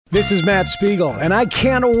This is Matt Spiegel, and I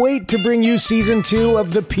can't wait to bring you Season 2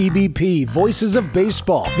 of the PBP, Voices of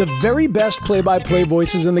Baseball. The very best play-by-play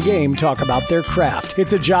voices in the game talk about their craft.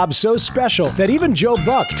 It's a job so special that even Joe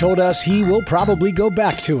Buck told us he will probably go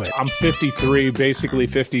back to it. I'm 53, basically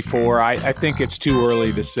 54. I think it's too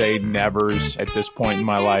early to say nevers at this point in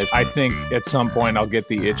my life. I think at some point I'll get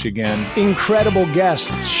the itch again. Incredible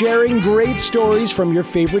guests sharing great stories from your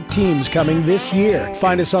favorite teams coming this year.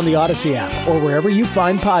 Find us on the Odyssey app or wherever you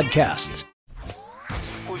find podcasts. We've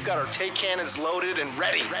got our take cannons loaded and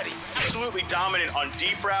ready. Absolutely dominant on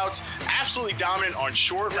deep routes. Absolutely dominant on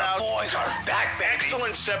short routes. Boys are back, baby.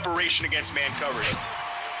 Excellent separation against man coverage.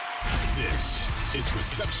 This is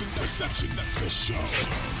Reception, the show.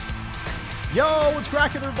 Yo, what's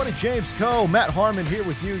cracking, everybody? James Coe, Matt Harmon here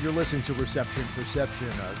with you. You're listening to Reception, the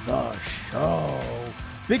show.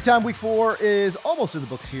 Big time week 4 is almost in the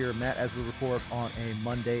books here, Matt, as we record on a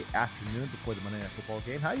Monday afternoon before the Monday Night Football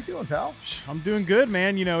game. How you doing, pal? I'm doing good,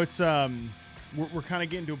 man. You know, it's we're kind of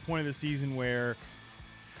getting to a point of the season where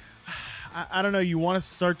I don't know. You want to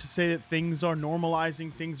start to say that things are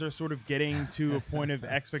normalizing, things are sort of getting to a point of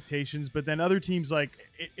expectations, but then other teams, like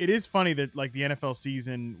it is funny that like the NFL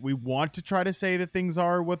season, we want to try to say that things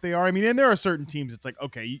are what they are. I mean, and there are certain teams. It's like,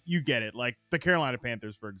 okay, you get it. Like the Carolina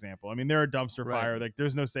Panthers, for example. I mean, they're a dumpster fire. Like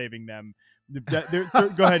there's no saving them. Go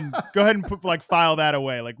ahead and put like file that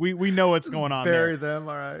away. Like we know what's going on. Bury them,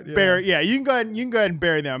 all right. Yeah. You can go ahead and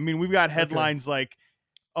bury them. I mean, we've got headlines like,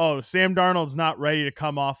 oh, Sam Darnold's not ready to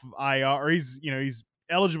come off of IR, or he's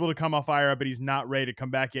eligible to come off IR, but he's not ready to come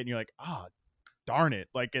back yet. And you're like, oh, darn it.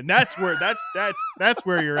 Like, and that's where that's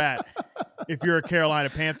where you're at if you're a Carolina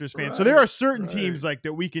Panthers fan. Right, so there are certain teams like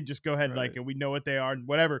that we can just go ahead and like, and we know what they are and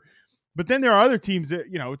whatever. But then there are other teams that,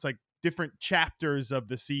 it's like different chapters of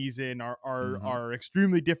the season are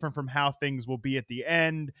extremely different from how things will be at the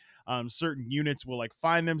end. Certain units will like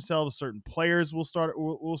find themselves, certain players will sort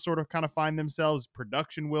of kind of find themselves.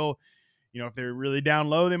 Production will, if they're really down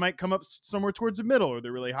low, they might come up somewhere towards the middle, or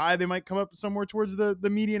they're really high, they might come up somewhere towards the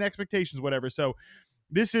median expectations, whatever. So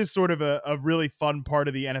this is sort of a really fun part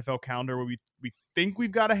of the NFL calendar where we think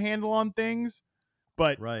we've got a handle on things,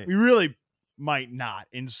 but we really might not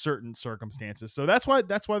in certain circumstances. So that's why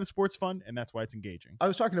the sport's fun, and that's why it's engaging. I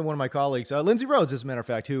was talking to one of my colleagues, Lindsey Rhodes, as a matter of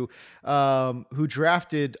fact, who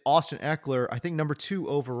drafted Austin Eckler, I think number 2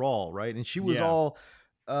 overall, right? And she was all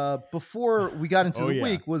before we got into the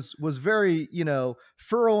week was very,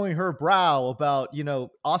 furrowing her brow about,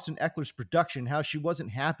 Austin Eckler's production, how she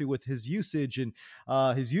wasn't happy with his usage and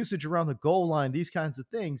his usage around the goal line, these kinds of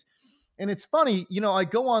things. And it's funny, I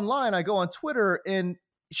go online, I go on Twitter, and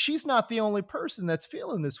she's not the only person that's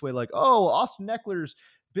feeling this way. Like, oh, Austin Eckler's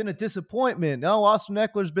been a disappointment. No, Austin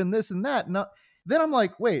Eckler's been this and that. No, then I'm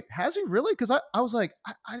like, wait, has he really? Because I was like,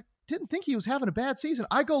 I didn't think he was having a bad season.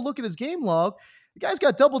 I go look at his game log. The guy's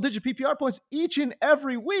got double-digit PPR points each and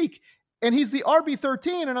every week, and he's the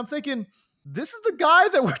RB13. And I'm thinking, this is the guy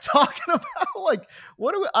that we're talking about. Like,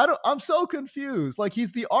 I'm so confused. Like,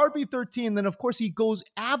 he's the RB13. Then, of course, he goes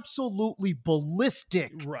absolutely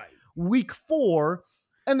ballistic. Right. Week 4.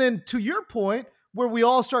 And then to your point, where we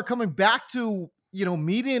all start coming back to,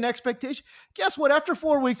 median expectation, guess what? After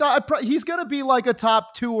 4 weeks, he's going to be like a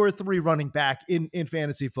top 2 or 3 running back in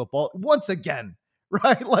fantasy football once again,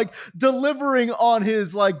 right? Like delivering on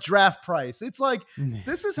his like draft price. It's like,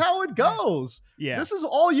 this is how it goes. Yeah. This is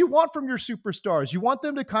all you want from your superstars. You want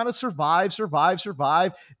them to kind of survive.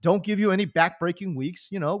 Don't give you any backbreaking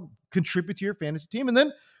weeks, contribute to your fantasy team. And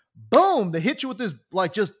then boom, they hit you with this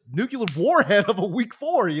like just nuclear warhead of a week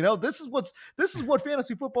 4. This is what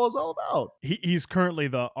fantasy football is all about. He's currently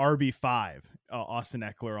the RB5, Austin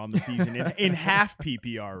Eckler, on the season in half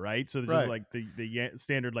PPR, right? So just like the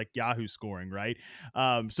standard like Yahoo scoring, right?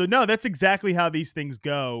 So no, that's exactly how these things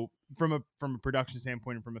go from a production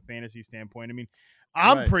standpoint and from a fantasy standpoint. I mean,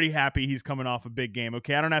 I'm pretty happy he's coming off a big game.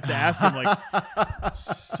 Okay, I don't have to ask him like,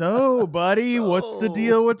 so buddy, what's the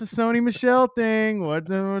deal with the Sony Michel thing? What's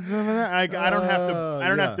some of that? I don't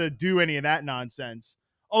have to do any of that nonsense.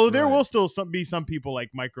 Although there will still be some people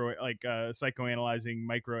like microanalyzing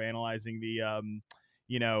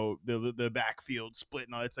the backfield split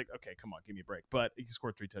and all. It's like, okay, come on, give me a break. But he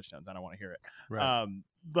scored 3 touchdowns. I don't want to hear it. Right.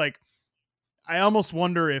 Like I almost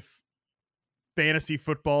wonder if fantasy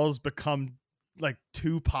football has become like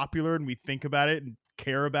too popular and we think about it and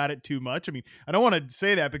care about it too much. I mean, I don't want to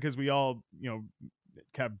say that because we all,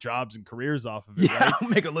 have jobs and careers off of it. Yeah, right? I'll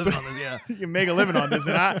make a living on this. Yeah, you can make a living on this,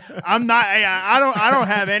 and I don't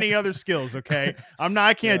have any other skills. Okay,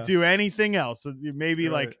 I can't do anything else. So maybe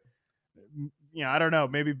like I don't know,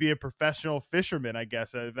 maybe be a professional fisherman, I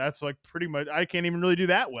guess. That's like pretty much, I can't even really do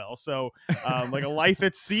that well. So like a life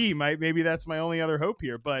at sea, maybe that's my only other hope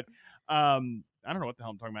here. But I don't know what the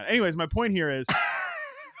hell I'm talking about. Anyways, my point here is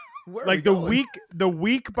like the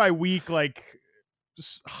week by week, like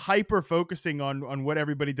hyper focusing on what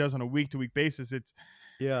everybody does on a week to week basis. It's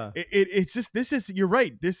just, you're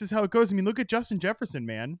right. This is how it goes. I mean, look at Justin Jefferson,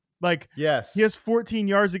 man. Like, yes, he has 14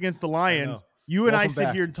 yards against the Lions. You and I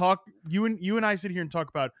sit here and talk. You and I sit here and talk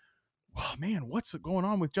about, oh man, what's going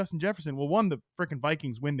on with Justin Jefferson? Well, one, the freaking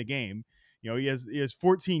Vikings win the game. He has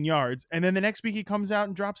 14 yards, and then the next week he comes out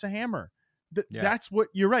and drops a hammer. That's what,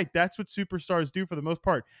 you're right. That's what superstars do for the most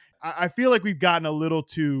part. I feel like we've gotten a little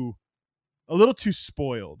too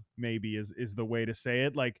spoiled, maybe is the way to say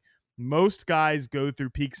it. Like, most guys go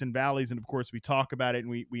through peaks and valleys, and of course we talk about it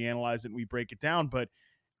and we analyze it and we break it down, but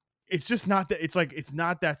it's just not that, it's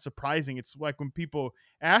not that surprising. It's like when people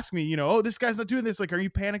ask me, oh, this guy's not doing this, like, are you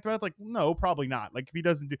panicked about it? Like, no, probably not. Like, if he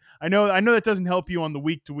doesn't do, I know that doesn't help you on the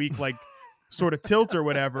week to week, like, sort of tilt or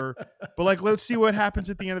whatever, but like, let's see what happens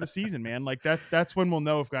at the end of the season, man. Like, that's when we'll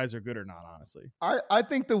know if guys are good or not, honestly. I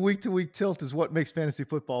think the week to week tilt is what makes fantasy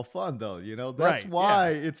football fun, though. That's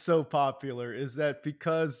why it's so popular, is that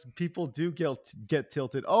because people do get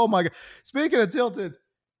tilted. Oh my God. Speaking of tilted,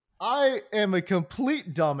 I am a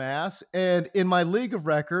complete dumbass, and in my league of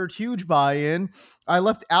record, huge buy-in, I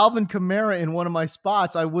left Alvin Kamara in one of my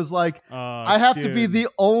spots. I was like, I have to be the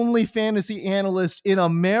only fantasy analyst in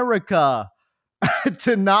America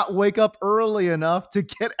to not wake up early enough to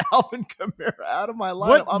get Alvin Kamara out of my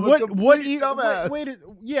lineup. I'm a complete dumbass. Wait,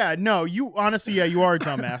 you honestly, you are a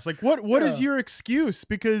dumbass. Like, what is your excuse?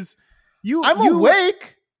 Because I'm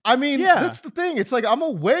awake. I mean, that's the thing. It's like, I'm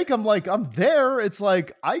awake. I'm there. It's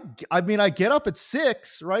like, I get up at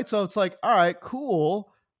 6, right? So it's like, all right,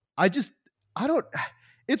 cool.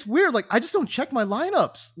 It's weird. Like, I just don't check my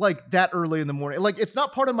lineups like that early in the morning. Like, it's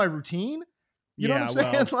not part of my routine. You know what I'm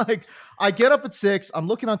saying? Well, like, I get up at 6, I'm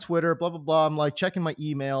looking on Twitter, blah, blah, blah. I'm like checking my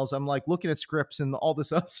emails. I'm like looking at scripts and all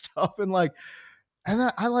this other stuff. And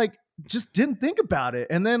I like, just didn't think about it.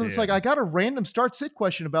 And then it's like, I got a random start sit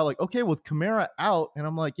question about like, okay, with Kamara out. And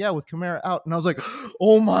I'm like, yeah, with Kamara out. And I was like,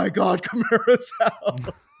 oh my God, Kamara's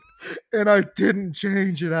out. And I didn't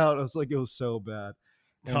change it out. I was like, it was so bad.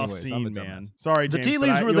 Tough scene, man. Sorry, James, the tea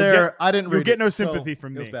leaves were there. I didn't read You'll get no sympathy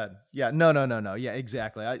from me. It was bad. Yeah, no. Yeah,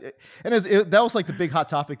 exactly. That was like the big hot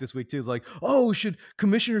topic this week too. It's like, oh, should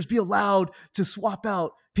commissioners be allowed to swap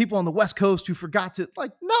out people on the West Coast who forgot to,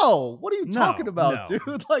 like, no, what are you talking about,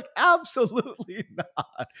 dude? Like, absolutely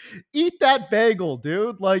not. Eat that bagel,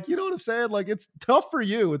 dude. Like, you know what I'm saying? Like, it's tough for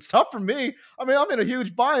you. It's tough for me. I mean, I'm in a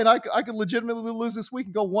huge buy-in. I could legitimately lose this week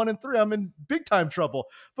and go 1-3. I'm in big time trouble.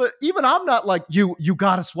 But even I'm not like, you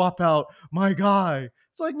got to swap out my guy.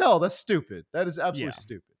 It's like, no, that's stupid. That is absolutely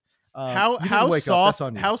stupid. How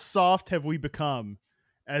soft have we become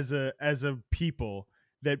as a people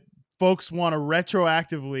that folks want to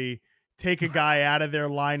retroactively take a guy out of their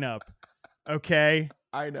lineup? Okay,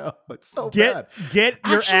 I know, it's so bad. Get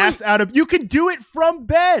your ass out of. You can do it from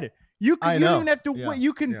bed. You don't even have to wait.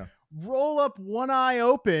 You can roll up one eye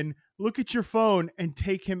open, look at your phone, and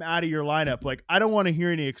take him out of your lineup. Like, I don't want to hear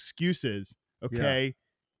any excuses. Okay,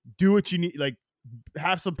 do what you need. Like,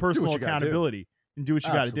 have some personal accountability and do what you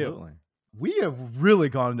got to do. We have really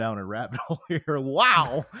gone down a rabbit hole here.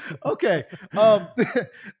 Wow. Okay.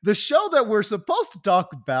 The show that we're supposed to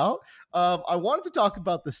talk about, I wanted to talk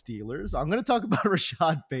about the Steelers. I'm going to talk about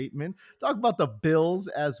Rashad Bateman, talk about the Bills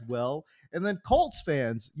as well. And then Colts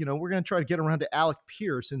fans, we're going to try to get around to Alec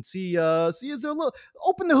Pierce and see is there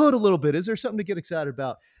open the hood a little bit. Is there something to get excited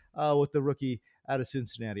about with the rookie out of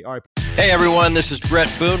Cincinnati? All right. Hey everyone, this is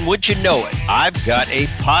Brett Boone. Would you know it? I've got a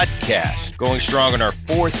podcast going strong in our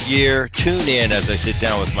 4th year. Tune in as I sit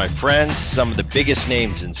down with my friends, some of the biggest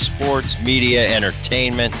names in sports, media,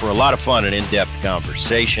 entertainment, for a lot of fun and in-depth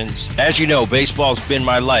conversations. As you know, baseball's been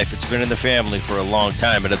my life. It's been in the family for a long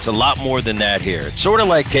time, but it's a lot more than that here. It's sort of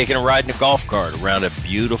like taking a ride in a golf cart around a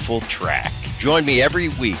beautiful track. Join me every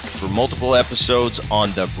week for multiple episodes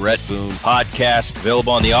on the Brett Boone Podcast,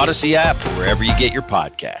 available on the Odyssey app or wherever you get your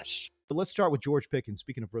podcasts. But let's start with George Pickens.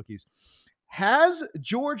 Speaking of rookies, has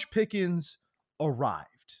George Pickens arrived?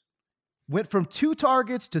 Went from 2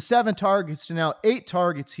 targets to 7 targets to now 8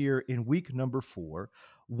 targets here in week number 4.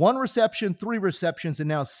 1 reception, 3 receptions, and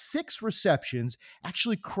now 6 receptions.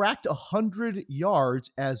 Actually cracked 100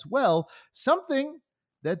 yards as well. Something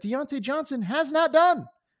that Deontay Johnson has not done.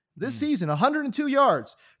 this season, 102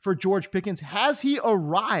 yards for George Pickens. Has he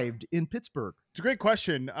arrived in Pittsburgh? It's a great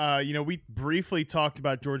question. We briefly talked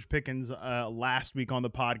about George Pickens last week on the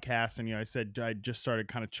podcast, and I said I just started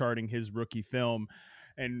kind of charting his rookie film,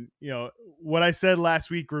 and what I said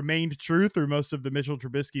last week remained true through most of the Mitchell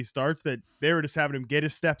Trubisky starts, that they were just having him get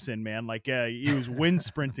his steps in, man. Like he was wind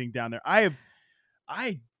sprinting down there.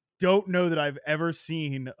 I don't know that I've ever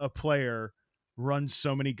seen a player run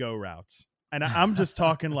so many go routes. And I'm just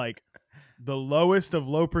talking like the lowest of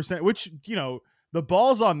low percent, which, the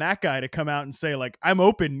ball's on that guy to come out and say, like, I'm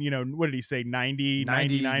open, what did he say?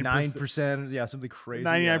 99%. Yeah, something crazy.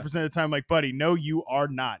 99% of the time, like, buddy, no, you are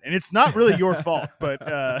not. And it's not really your fault, but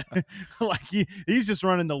like he's just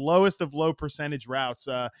running the lowest of low percentage routes.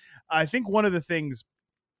 I think one of the things,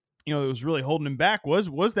 that was really holding him back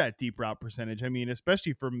was that deep route percentage. I mean,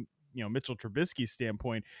 especially from, Mitchell Trubisky's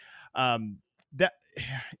standpoint, that,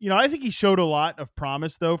 I think he showed a lot of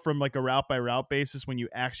promise though, from like a route by route basis when you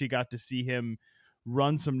actually got to see him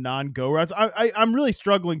run some non-go routes. I'm really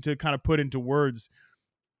struggling to kind of put into words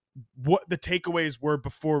what the takeaways were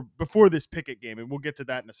before this Pickett game. And we'll get to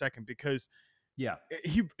that in a second, because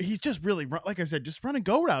he's just really, like I said, just running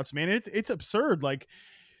go routes, man. It's absurd. Like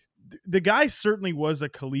the guy certainly was a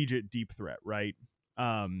collegiate deep threat, right?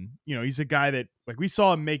 He's a guy that, like, we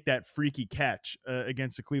saw him make that freaky catch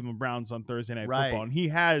against the Cleveland Browns on Thursday Night Football, and he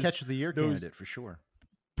has catch of the year candidate for sure.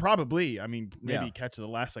 Probably, I mean, maybe catch of the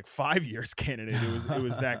last like 5 years candidate. It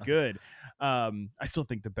was that good. I still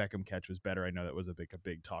think the Beckham catch was better. I know that was a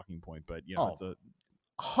big talking point, but it's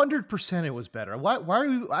 100% it was better. Why are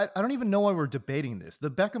we? I don't even know why we're debating this. The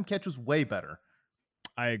Beckham catch was way better.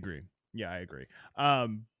 I agree. Yeah, I agree.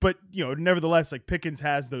 But nevertheless, like Pickens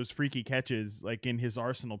has those freaky catches like in his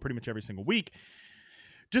arsenal pretty much every single week.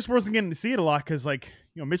 Just wasn't getting to see it a lot because, like,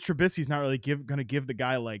 Mitch Trubisky's not really going to give the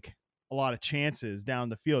guy like a lot of chances down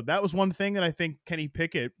the field. That was one thing that I think Kenny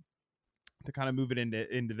Pickett, to kind of move it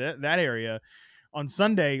into that area on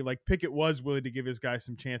Sunday, like Pickett was willing to give his guy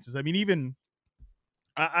some chances. I mean, even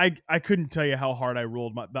I couldn't tell you how hard I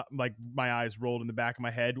rolled my eyes rolled in the back of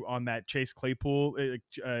my head on that Chase Claypool,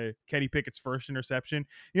 Kenny Pickett's first interception.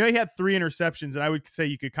 He had 3 interceptions, and I would say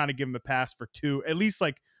you could kind of give him a pass for 2, at least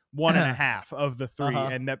like 1.5 of the 3.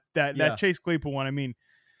 And that Chase Claypool one, I mean,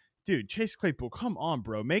 dude, Chase Claypool, come on,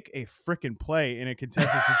 bro. Make a freaking play in a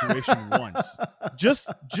contested situation once.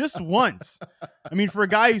 Just once. I mean, for a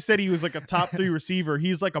guy who said he was like a top 3 receiver,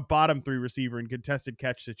 he's like a bottom 3 receiver in contested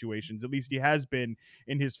catch situations. At least he has been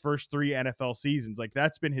in his first 3 NFL seasons. Like,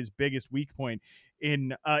 that's been his biggest weak point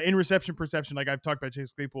in reception perception. Like I've talked about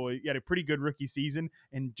Chase Claypool, he had a pretty good rookie season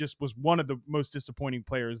and just was one of the most disappointing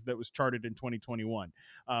players that was charted in 2021.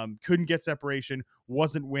 Couldn't get separation,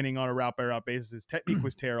 wasn't winning on a route by route basis. His technique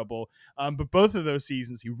was terrible. But both of those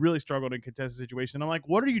seasons, he really struggled in contested situation. I'm like,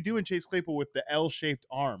 what are you doing, Chase Claypool, with the L-shaped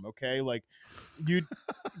arm? Okay. Like, you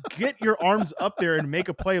get your arms up there and make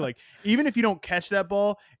a play. Like, even if you don't catch that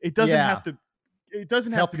ball, it doesn't have to,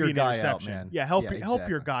 help be an interception. Out, yeah, help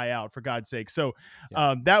your guy out, for God's sake. So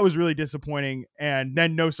that was really disappointing. And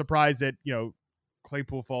then no surprise that,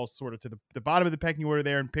 Claypool falls sort of to the bottom of the pecking order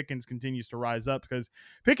there, and Pickens continues to rise up because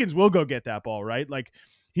Pickens will go get that ball, right? Like,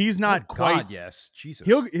 he's not quite. God, yes, Jesus.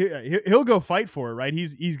 He'll go fight for it, right?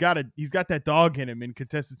 He's got that dog in him in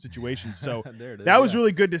contested situations. So that was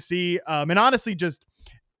really good to see. And honestly, just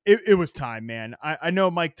it was time, man. I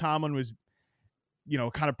know Mike Tomlin was,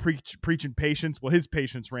 kind of preaching patience. Well, his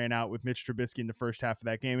patience ran out with Mitch Trubisky in the first half of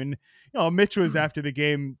that game. And, Mitch was after the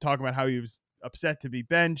game talking about how he was upset to be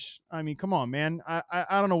benched. I mean, come on, man. I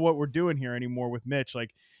don't know what we're doing here anymore with Mitch.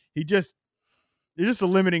 Like, it's just a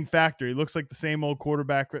limiting factor. He looks like the same old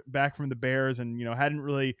quarterback back from the Bears and, hadn't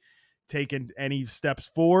really taken any steps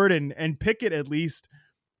forward. And Pickett at least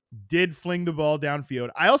did fling the ball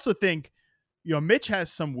downfield. I also think, Mitch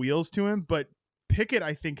has some wheels to him, but Pickett,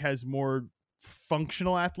 I think, has more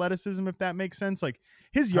functional athleticism, if that makes sense. Like,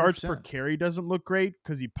 his yards 100%. Per carry doesn't look great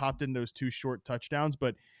because he popped in those 2 short touchdowns,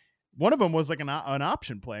 but one of them was like an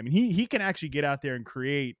option play. I mean, he can actually get out there and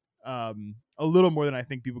create a little more than I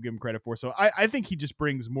think people give him credit for. So I think he just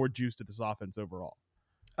brings more juice to this offense overall.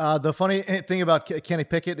 The funny thing about Kenny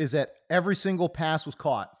Pickett is that every single pass was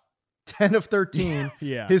caught. 10 of 13.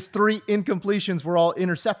 Yeah. His 3 incompletions were all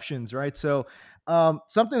interceptions, right? So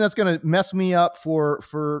something that's going to mess me up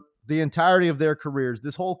for the entirety of their careers,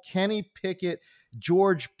 this whole Kenny Pickett,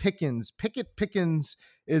 George Pickens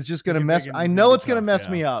is just going to mess. I know it's going to mess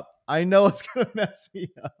me up. I know it's going to mess me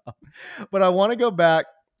up, but I want to go back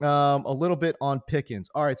a little bit on Pickens.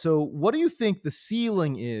 All right. So what do you think the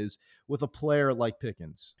ceiling is with a player like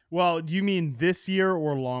Pickens? Well, do you mean this year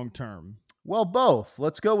or long-term? Well, both.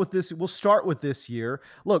 Let's go with this. We'll start with this year.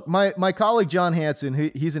 Look, my colleague John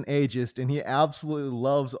Hansen, he's an ageist, and he absolutely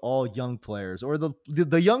loves all young players, or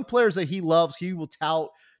the young players that he loves. He will tout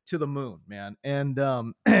to the moon, man. And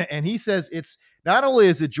and he says it's not only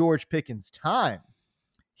is it George Pickens' time,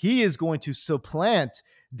 he is going to supplant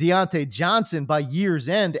Deontay Johnson by year's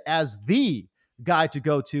end as the guy to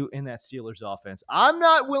go to in that Steelers offense. I'm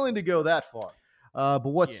not willing to go that far. But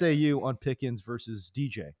what say you on Pickens versus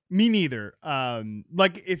DJ? Me neither.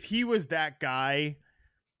 Like if he was that guy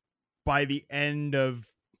by the end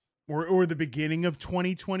of or the beginning of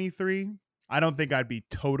 2023, I don't think I'd be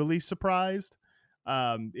totally surprised.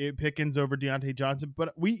 Pickens over Deontay Johnson,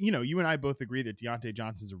 but you and I both agree that Deontay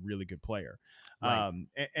Johnson's a really good player. Right.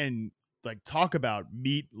 And like talk about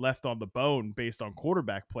meat left on the bone based on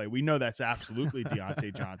quarterback play. We know that's absolutely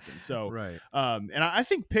Deontay Johnson. So, right. And I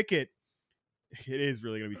think Pickett, it is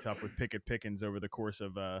really going to be tough with Pickens over the course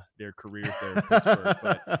of their careers there in Pittsburgh.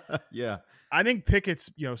 But yeah, I think Pickett's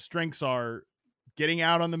strengths are getting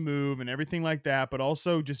out on the move and everything like that, but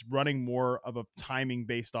also just running more of a timing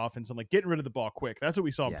based offense and like getting rid of the ball quick. That's what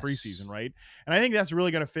we saw in preseason, right? And I think that's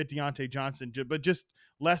really going to fit Deontay Johnson, but just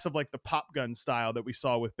less of like the pop gun style that we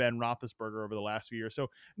saw with Ben Roethlisberger over the last few years. So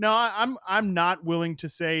no, I'm not willing to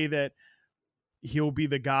say that he'll be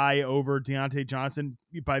the guy over Deontay Johnson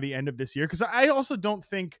by the end of this year, because I also don't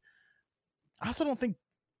think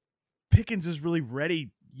Pickens is really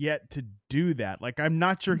ready yet to do that. Like I'm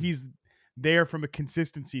not sure he's there from a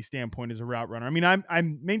consistency standpoint as a route runner. I mean,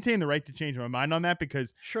 I'm maintaining the right to change my mind on that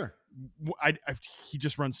because sure, he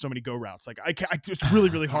just runs so many go routes. Like it's really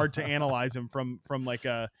really hard to analyze him from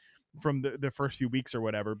the first few weeks or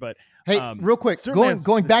whatever. But hey, real quick,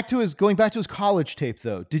 going back to his college tape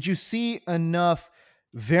though, did you see enough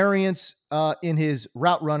variance in his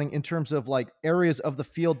route running in terms of like areas of the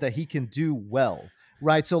field that he can do well?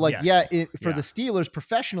 Right. So like, for the Steelers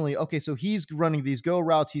professionally, okay, so he's running these go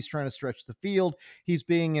routes. He's trying to stretch the field. He's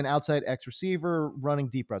being an outside X receiver, running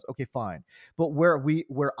deep routes. Okay, fine. But where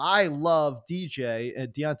I love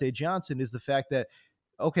Deontay Johnson is the fact that,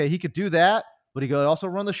 okay, he could do that, but he could also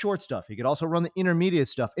run the short stuff. He could also run the intermediate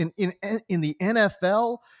stuff. In the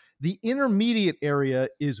NFL, the intermediate area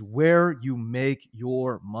is where you make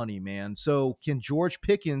your money, man. So can George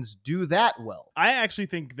Pickens do that well? I actually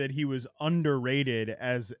think that he was underrated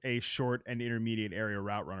as a short and intermediate area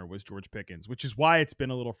route runner was George Pickens, which is why it's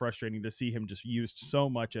been a little frustrating to see him just used so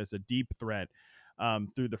much as a deep threat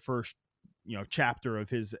through the first chapter of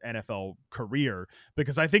his NFL career,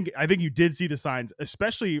 because I think you did see the signs,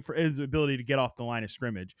 especially for his ability to get off the line of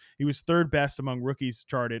scrimmage. He was third best among rookies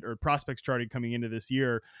charted or prospects charted coming into this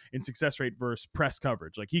year in success rate versus press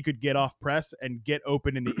coverage. Like he could get off press and get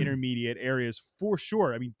open in the intermediate areas for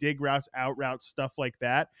sure. I mean, dig routes, out routes, stuff like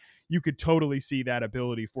that. You could totally see that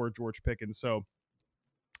ability for George Pickens. So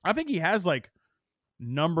I think he has like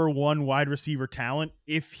number one wide receiver talent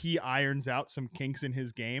if he irons out some kinks in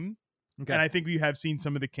his game. Okay. And I think we have seen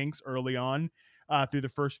some of the kinks early on through the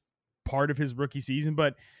first part of his rookie season.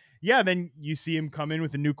 But yeah, then you see him come in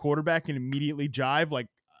with a new quarterback and immediately jive. Like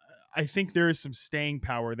I think there is some staying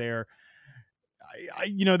power there.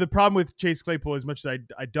 The problem with Chase Claypool, as much as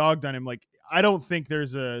I dogged on him, like I don't think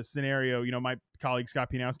there's a scenario. My colleague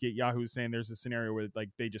Scott Pianowski at Yahoo is saying there's a scenario where like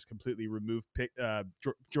they just completely remove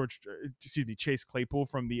Chase Claypool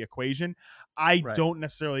from the equation. I don't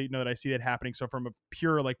necessarily know that I see that happening. So from a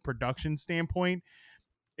pure like production standpoint,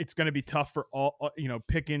 it's going to be tough for all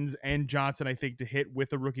Pickens and Johnson, I think, to hit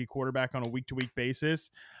with a rookie quarterback on a week-to-week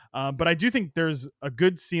basis. But I do think there's a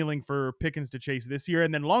good ceiling for Pickens to chase this year.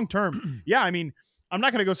 And then long-term, yeah, I mean, I'm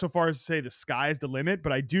not going to go so far as to say the sky's the limit,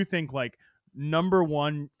 but I do think like number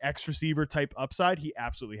one X receiver type upside, he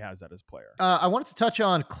absolutely has that as a player. I wanted to touch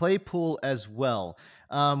on Claypool as well.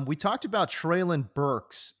 We talked about Treylon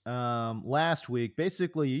Burks last week.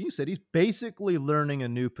 Basically, you said he's basically learning a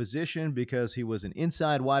new position because he was an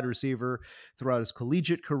inside wide receiver throughout his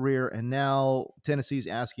collegiate career, and now Tennessee's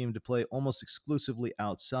asking him to play almost exclusively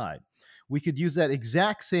outside. We could use that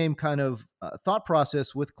exact same kind of thought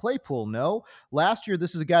process with Claypool. No, last year,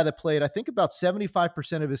 this is a guy that played, I think, about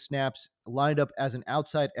 75% of his snaps lined up as an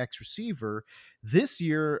outside X receiver. This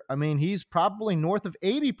year, I mean, he's probably north of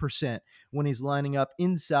 80% when he's lining up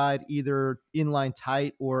inside, either inline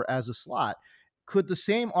tight or as a slot. Could the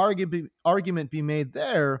same argument be made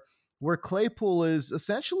there where Claypool is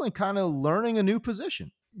essentially kind of learning a new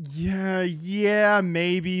position? Yeah,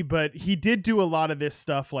 maybe. But he did do a lot of this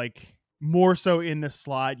stuff like more so in the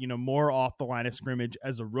slot, more off the line of scrimmage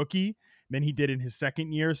as a rookie than he did in his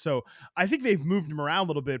second year. So I think they've moved him around a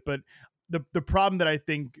little bit, but the problem that I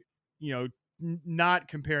think, not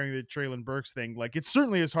comparing the Traylon Burks thing. Like, it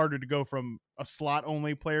certainly is harder to go from a slot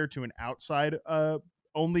only player to an outside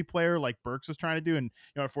only player like Burks was trying to do. And,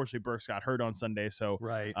 unfortunately Burks got hurt on Sunday. So,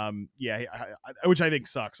 right. Which I think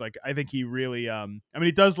sucks. Like, I think he really,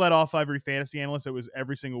 he does let off every fantasy analyst. It was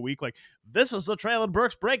every single week. Like, this is the Traylon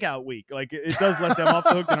Burks breakout week. Like, it does let them off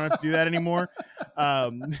the hook. They don't have to do that anymore.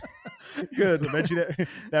 Good. Eventually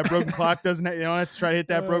that broken clock doesn't, you don't have to try to hit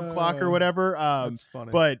that broken clock or whatever. That's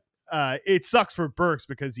funny. But it sucks for Burks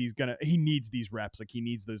because he needs these reps. Like, he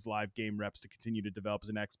needs those live game reps to continue to develop as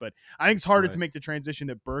an X. But I think it's harder to make the transition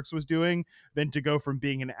that Burks was doing than to go from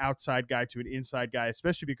being an outside guy to an inside guy,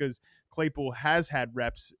 especially because Claypool has had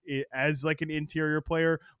reps as like an interior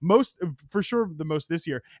player, most this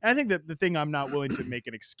year. And I think that the thing I'm not willing to make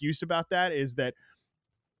an excuse about that is that,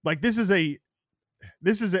 like, this is a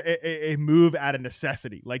move out of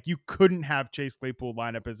necessity. Like, you couldn't have Chase Claypool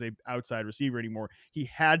line up as a outside receiver anymore. He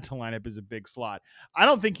had to line up as a big slot. I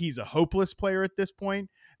don't think he's a hopeless player at this point.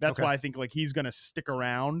 That's why I think, like, he's going to stick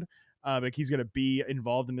around. Like, he's going to be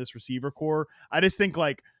involved in this receiver core. I just think,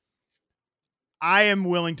 like, I am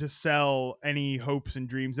willing to sell any hopes and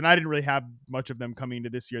dreams, and I didn't really have much of them coming into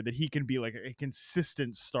this year, that he can be like a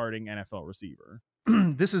consistent starting NFL receiver.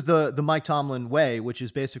 This is the Mike Tomlin way, which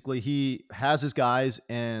is basically he has his guys,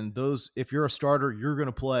 and those, if you're a starter, you're going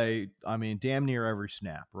to play, damn near every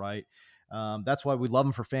snap, right? That's why we love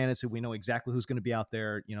him for fantasy. We know exactly who's going to be out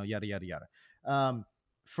there, yada, yada, yada.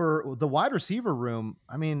 For the wide receiver room,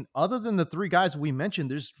 other than the three guys we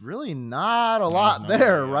mentioned, there's really not a lot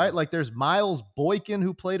there, right? Like, there's Miles Boykin,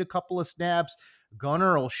 who played a couple of snaps,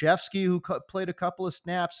 Gunnar Olszewski, who played a couple of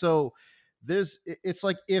snaps. So it's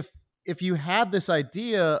like, if you had this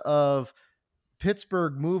idea of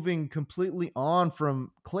Pittsburgh moving completely on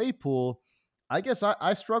from Claypool, I guess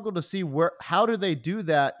I struggle to see how do they do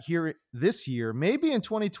that here this year. Maybe in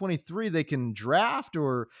 2023 they can draft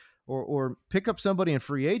or pick up somebody in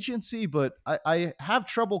free agency, but I have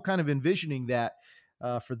trouble kind of envisioning that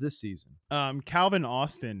for this season. Calvin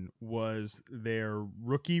Austin was their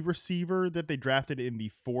rookie receiver that they drafted in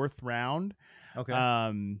the 4th round.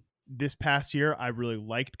 Okay. This past year, I really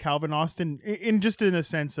liked Calvin Austin in a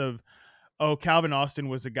sense of, Calvin Austin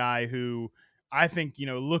was a guy who I think,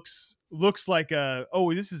 looks like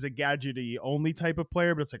this is a gadgety only type of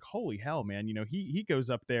player, but it's like, holy hell, man, he goes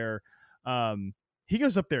up there. He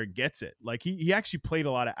goes up there and gets it. Like, he actually played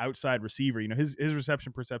a lot of outside receiver. His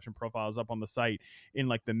reception perception profile is up on the site in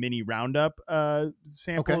like the mini roundup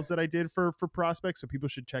samples that I did for prospects. So people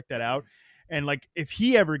should check that out. And like, if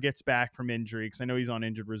he ever gets back from injury, because I know he's on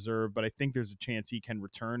injured reserve, but I think there's a chance he can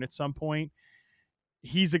return at some point.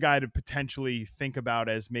 He's a guy to potentially think about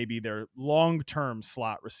as maybe their long-term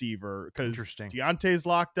slot receiver, because Deontay's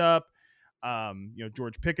locked up.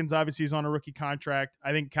 George Pickens obviously is on a rookie contract.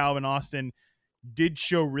 I think Calvin Austin did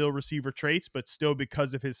show real receiver traits, but still,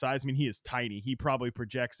 because of his size, he is tiny. He probably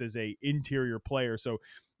projects as a interior player. So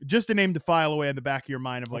just a name to file away in the back of your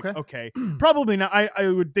mind of like, okay, probably not. I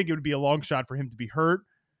would think it would be a long shot for him to be hurt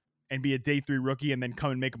and be a day 3 rookie and then come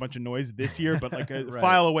and make a bunch of noise this year, but like a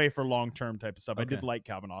file away for long-term type of stuff. I did like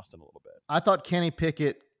Calvin Austin a little bit. I thought Kenny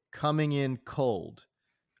Pickett coming in cold.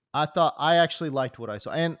 I actually liked what I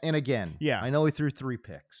saw. And again, I know he threw 3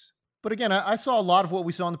 picks. But again, I saw a lot of what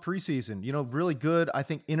we saw in the preseason, really good, I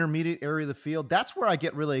think, intermediate area of the field. That's where I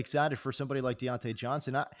get really excited for somebody like Deontay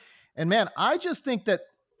Johnson. I just think that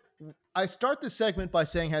I start this segment by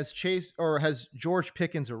saying, has George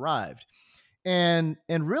Pickens arrived? And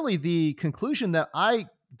really the conclusion that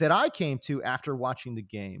I came to after watching the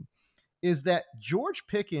game is that George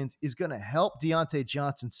Pickens is going to help Deontay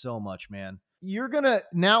Johnson so much, man. You're going to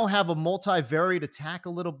now have a multivariate attack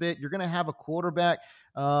a little bit. You're going to have a quarterback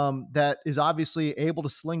that is obviously able to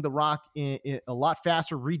sling the rock in a lot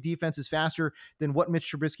faster, read defenses faster than what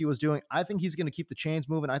Mitch Trubisky was doing. I think he's going to keep the chains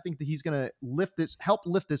moving. I think that he's going to help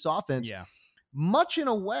lift this offense much in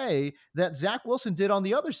a way that Zach Wilson did on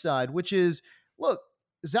the other side, which is, look,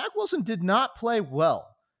 Zach Wilson did not play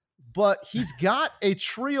well, but he's got a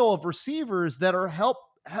trio of receivers that are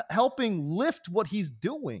helping lift what he's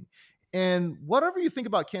doing. And whatever you think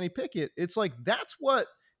about Kenny Pickett, it's like that's what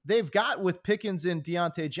they've got with Pickens and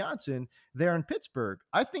Deontay Johnson there in Pittsburgh.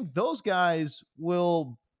 I think those guys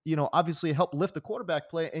will, obviously help lift the quarterback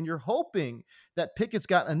play, and you're hoping that Pickett's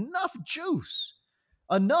got enough juice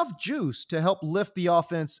to help lift the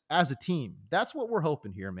offense as a team. That's what we're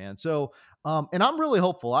hoping here, man. So, and I'm really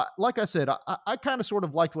hopeful. Like I said, I kind of sort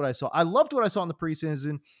of liked what I saw. I loved what I saw in the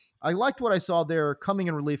preseason. I liked what I saw there coming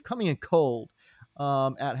in relief, coming in cold.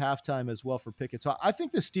 At halftime as well for Pickett. So I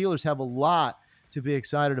think the Steelers have a lot to be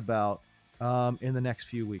excited about in the next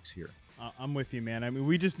few weeks here. I'm with you, man. I mean,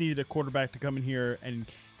 we just needed a quarterback to come in here and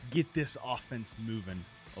get this offense moving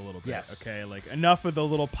a little bit. Yes. Okay, like enough of the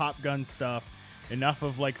little pop gun stuff, enough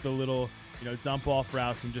of like the little dump off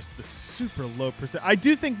routes and just the super low percent. I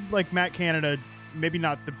do think like Matt Canada, maybe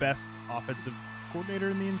not the best offensive coordinator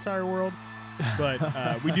in the entire world, but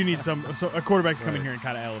we do need a quarterback to come in here and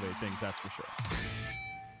kind of elevate things. That's for sure.